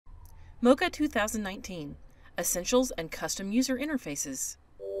Mocha 2019 Essentials and Custom User Interfaces.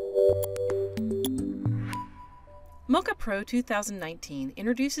 Mocha Pro 2019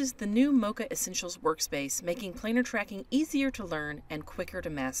 introduces the new Mocha Essentials Workspace, making planar tracking easier to learn and quicker to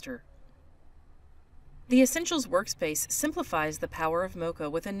master. The Essentials Workspace simplifies the power of Mocha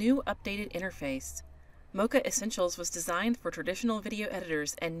with a new updated interface. Mocha Essentials was designed for traditional video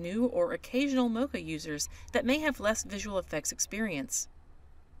editors and new or occasional Mocha users that may have less visual effects experience.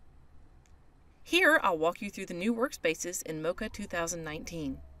 Here, I'll walk you through the new workspaces in Mocha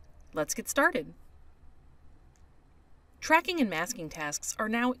 2019. Let's get started. Tracking and masking tasks are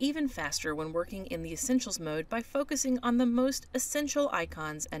now even faster when working in the Essentials mode by focusing on the most essential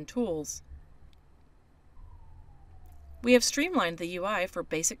icons and tools. We have streamlined the UI for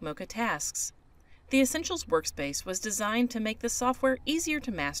basic Mocha tasks. The Essentials Workspace was designed to make the software easier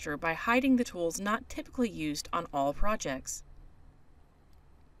to master by hiding the tools not typically used on all projects.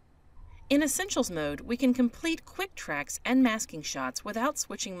 In Essentials mode, we can complete quick tracks and masking shots without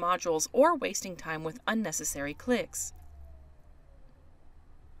switching modules or wasting time with unnecessary clicks.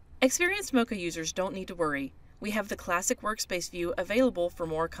 Experienced Mocha users don't need to worry. We have the classic workspace view available for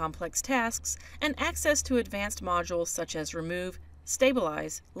more complex tasks and access to advanced modules such as Remove,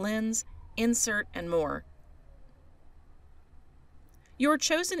 Stabilize, Lens, Insert, and more. Your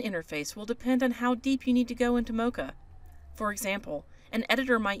chosen interface will depend on how deep you need to go into Mocha. For example, an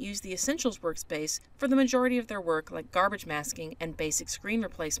editor might use the Essentials Workspace for the majority of their work, like garbage masking and basic screen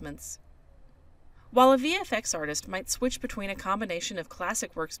replacements, while a VFX artist might switch between a combination of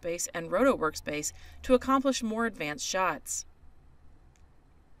Classic Workspace and Roto Workspace to accomplish more advanced shots.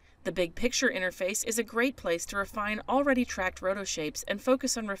 The Big Picture interface is a great place to refine already tracked roto shapes and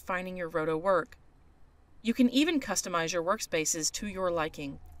focus on refining your roto work. You can even customize your workspaces to your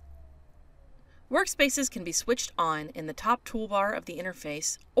liking. Workspaces can be switched on in the top toolbar of the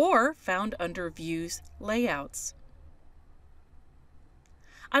interface or found under Views, Layouts.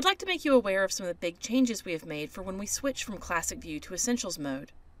 I'd like to make you aware of some of the big changes we have made for when we switch from Classic View to Essentials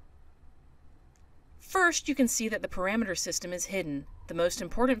mode. First, you can see that the parameter system is hidden. The most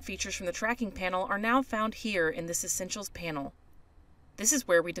important features from the tracking panel are now found here in this Essentials panel. This is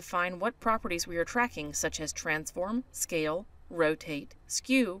where we define what properties we are tracking, such as transform, scale, rotate,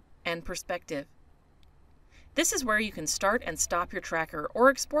 skew, and perspective. This is where you can start and stop your tracker or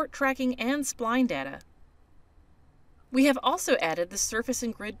export tracking and spline data. We have also added the surface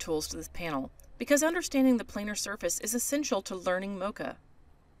and grid tools to this panel because understanding the planar surface is essential to learning Mocha.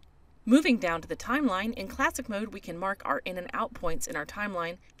 Moving down to the timeline, in Classic mode we can mark our in and out points in our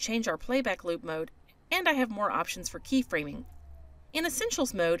timeline, change our playback loop mode, and I have more options for keyframing. In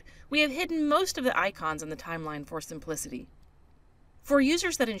Essentials mode, we have hidden most of the icons on the timeline for simplicity. For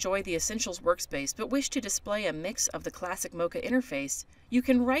users that enjoy the Essentials Workspace but wish to display a mix of the classic Mocha interface, you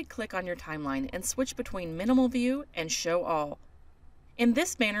can right-click on your timeline and switch between Minimal View and Show All. In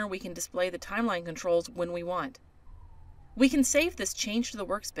this manner, we can display the timeline controls when we want. We can save this change to the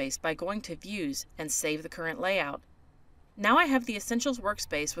workspace by going to Views and save the current layout. Now I have the Essentials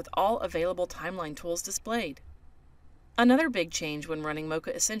Workspace with all available timeline tools displayed. Another big change when running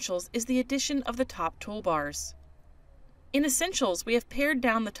Mocha Essentials is the addition of the top toolbars. In Essentials, we have pared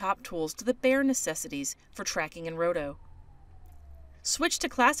down the top tools to the bare necessities for tracking and roto. Switch to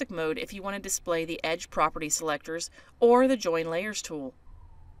Classic mode if you want to display the Edge property selectors or the Join Layers tool.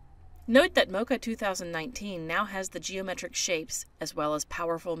 Note that Mocha 2019 now has the geometric shapes as well as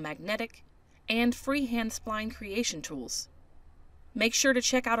powerful magnetic and freehand spline creation tools. Make sure to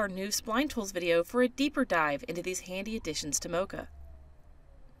check out our new Spline Tools video for a deeper dive into these handy additions to Mocha.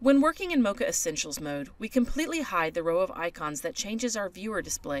 When working in Mocha Essentials mode, we completely hide the row of icons that changes our viewer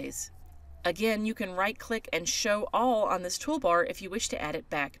displays. Again, you can right-click and Show All on this toolbar if you wish to add it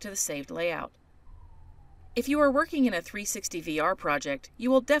back to the saved layout. If you are working in a 360 VR project,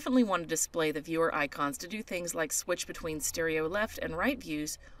 you will definitely want to display the viewer icons to do things like switch between stereo left and right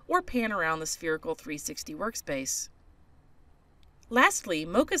views or pan around the spherical 360 workspace. Lastly,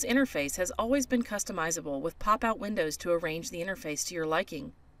 Mocha's interface has always been customizable with pop-out windows to arrange the interface to your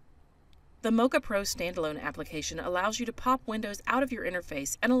liking. The Mocha Pro standalone application allows you to pop windows out of your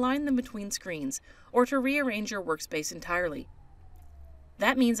interface and align them between screens, or to rearrange your workspace entirely.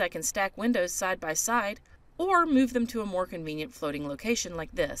 That means I can stack windows side by side, or move them to a more convenient floating location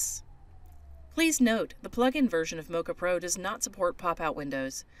like this. Please note, the plugin version of Mocha Pro does not support pop-out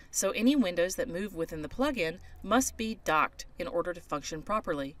windows, so any windows that move within the plugin must be docked in order to function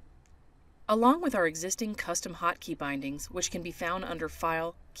properly. Along with our existing custom hotkey bindings, which can be found under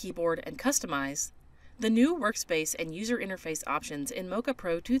File, Keyboard, and Customize, the new workspace and user interface options in Mocha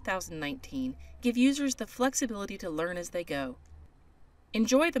Pro 2019 give users the flexibility to learn as they go.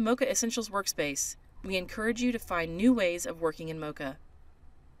 Enjoy the Mocha Essentials Workspace. We encourage you to find new ways of working in Mocha.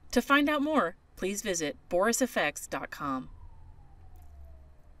 To find out more, please visit borisfx.com.